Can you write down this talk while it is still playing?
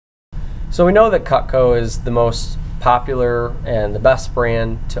So we know that Cutco is the most popular and the best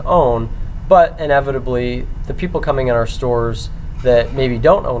brand to own, but inevitably the people coming in our stores that maybe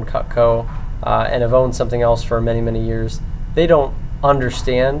don't own Cutco and have owned something else for many, many years, they don't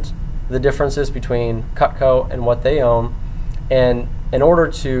understand the differences between Cutco and what they own, and in order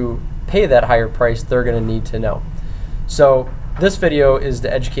to pay that higher price, they're going to need to know. So this video is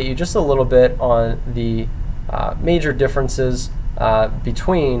to educate you just a little bit on the major differences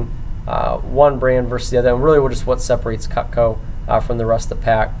between one brand versus the other, and really just what separates Cutco from the rest of the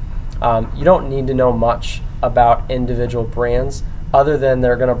pack. You don't need to know much about individual brands other than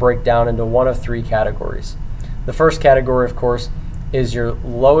they're going to break down into one of three categories. The first category, of course, is your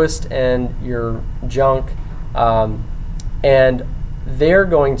lowest end, your junk, and they're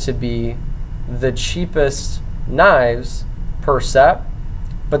going to be the cheapest knives per set,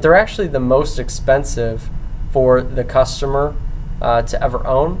 but they're actually the most expensive for the customer to ever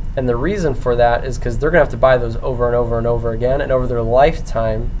own. And the reason for that is because they're going to have to buy those over and over and over again, and over their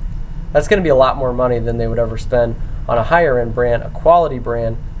lifetime, that's going to be a lot more money than they would ever spend on a higher end brand, a quality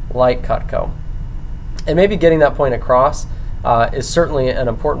brand like Cutco. And maybe getting that point across is certainly an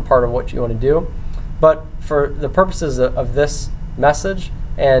important part of what you want to do. But for the purposes of this message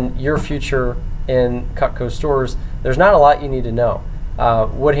and your future in Cutco stores, there's not a lot you need to know.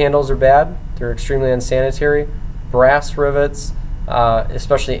 Wood handles are bad. They're extremely unsanitary. Brass rivets,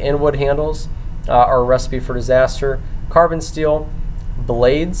 especially in wood handles, are a recipe for disaster. Carbon steel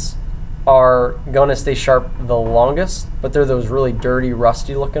blades are going to stay sharp the longest, but they're those really dirty,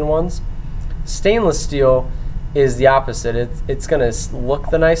 rusty looking ones. Stainless steel is the opposite. It's going to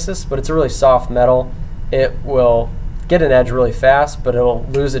look the nicest, but it's a really soft metal. It will get an edge really fast, but it'll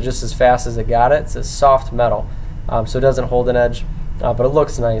lose it just as fast as it got it. It's a soft metal, so it doesn't hold an edge, but it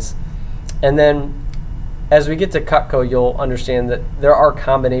looks nice. And then as we get to Cutco, you'll understand that there are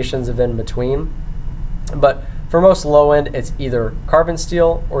combinations of in between, but for most low end, it's either carbon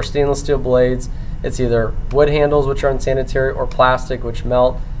steel or stainless steel blades. It's either wood handles, which are unsanitary, or plastic, which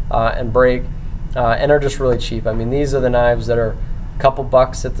melt and break and are just really cheap. I mean, these are the knives that are a couple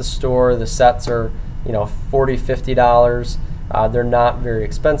bucks at the store. The sets are, you know, $40, $50. They're not very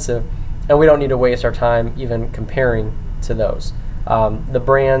expensive, and we don't need to waste our time even comparing to those. The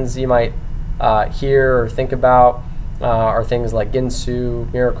brands you might hear or think about are things like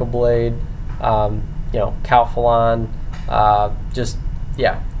Ginsu, Miracle Blade, you know, Calphalon, just,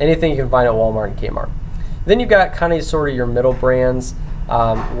 yeah, anything you can find at Walmart and Kmart. Then you've got kind of sort of your middle brands,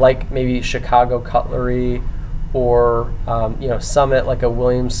 like maybe Chicago Cutlery, or you know, Summit, like a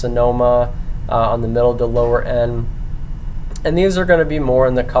Williams Sonoma on the middle to lower end. And these are going to be more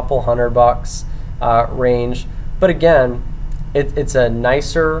in the couple $100 range. But again, it's a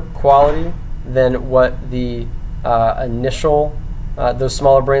nicer quality than what the initial, those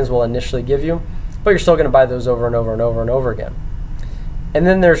smaller brands will initially give you. But you're still going to buy those over and over and over and over again. And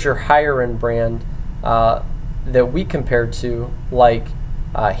then there's your higher end brand that we compare to, like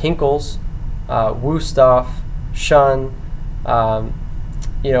Hinkles, Wusthof, Shun,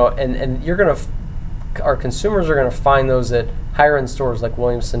 you know, and you're going to, our consumers are going to find those at higher end stores like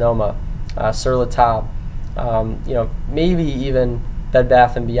Williams Sonoma, Sur La Table, you know, maybe even Bed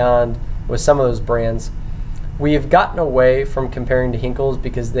Bath & Beyond with some of those brands. We've gotten away from comparing to Hinkles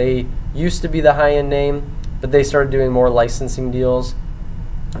because they used to be the high-end name, but they started doing more licensing deals.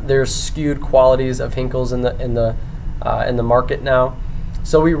 There's skewed qualities of Hinkles in the market now,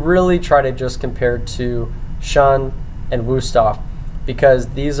 so we really try to just compare to Shun and Wusthof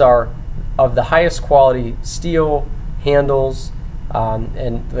because these are of the highest quality steel handles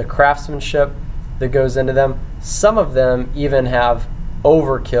and the craftsmanship that goes into them. Some of them even have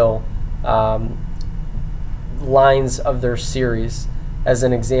overkill lines of their series. As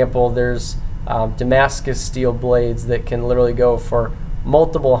an example, there's Damascus steel blades that can literally go for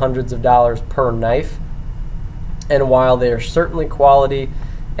multiple hundreds of dollars per knife, and while they are certainly quality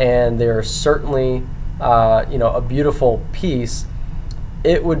and they're certainly you know, a beautiful piece,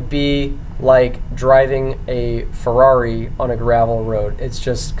 it would be like driving a Ferrari on a gravel road. It's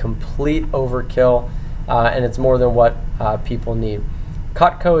just complete overkill, and it's more than what people need.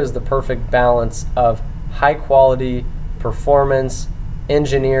 Cutco is the perfect balance of high quality, performance,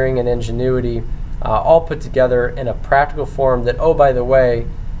 engineering, and ingenuity, all put together in a practical form that, oh, by the way,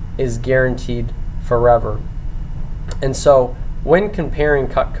 is guaranteed forever. And so when comparing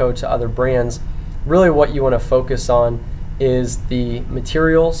Cutco to other brands, really what you want to focus on is the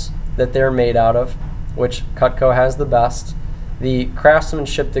materials that they're made out of, which Cutco has the best, the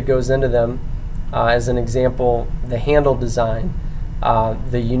craftsmanship that goes into them, as an example, the handle design,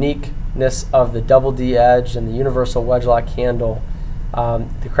 the uniqueness of the double D edge and the universal wedge lock handle,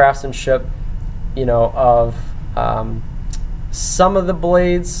 the craftsmanship, of some of the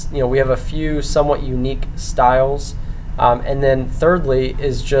blades. We have a few somewhat unique styles. And then thirdly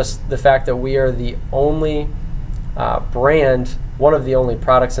is just the fact that we are the only brand, one of the only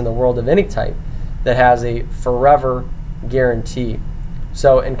products in the world of any type that has a forever guarantee.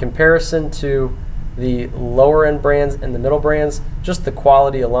 So in comparison to the lower end brands and the middle brands, just the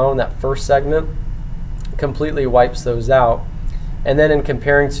quality alone, that first segment, completely wipes those out. And then in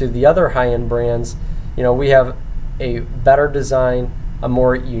comparing to the other high-end brands, we have a better design, a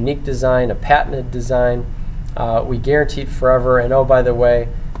more unique design, a patented design. We guarantee it forever, and oh, by the way,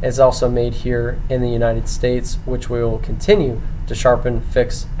 it's also made here in the United States, which we will continue to sharpen,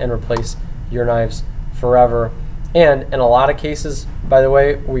 fix, and replace your knives forever. And in a lot of cases, by the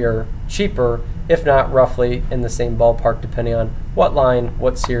way, we are cheaper, if not roughly in the same ballpark, depending on what line,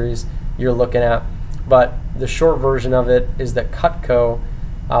 what series you're looking at. But the short version of it is that Cutco,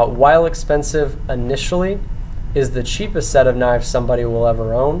 while expensive initially, is the cheapest set of knives somebody will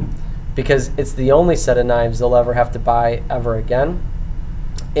ever own, because it's the only set of knives they'll ever have to buy ever again.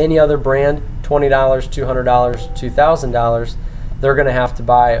 Any other brand, $20, $200, $2,000, they're going to have to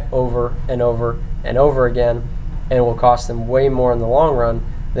buy over and over and over again, and it will cost them way more in the long run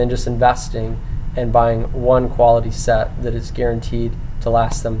than just investing and buying one quality set that is guaranteed to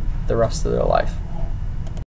last them the rest of their life.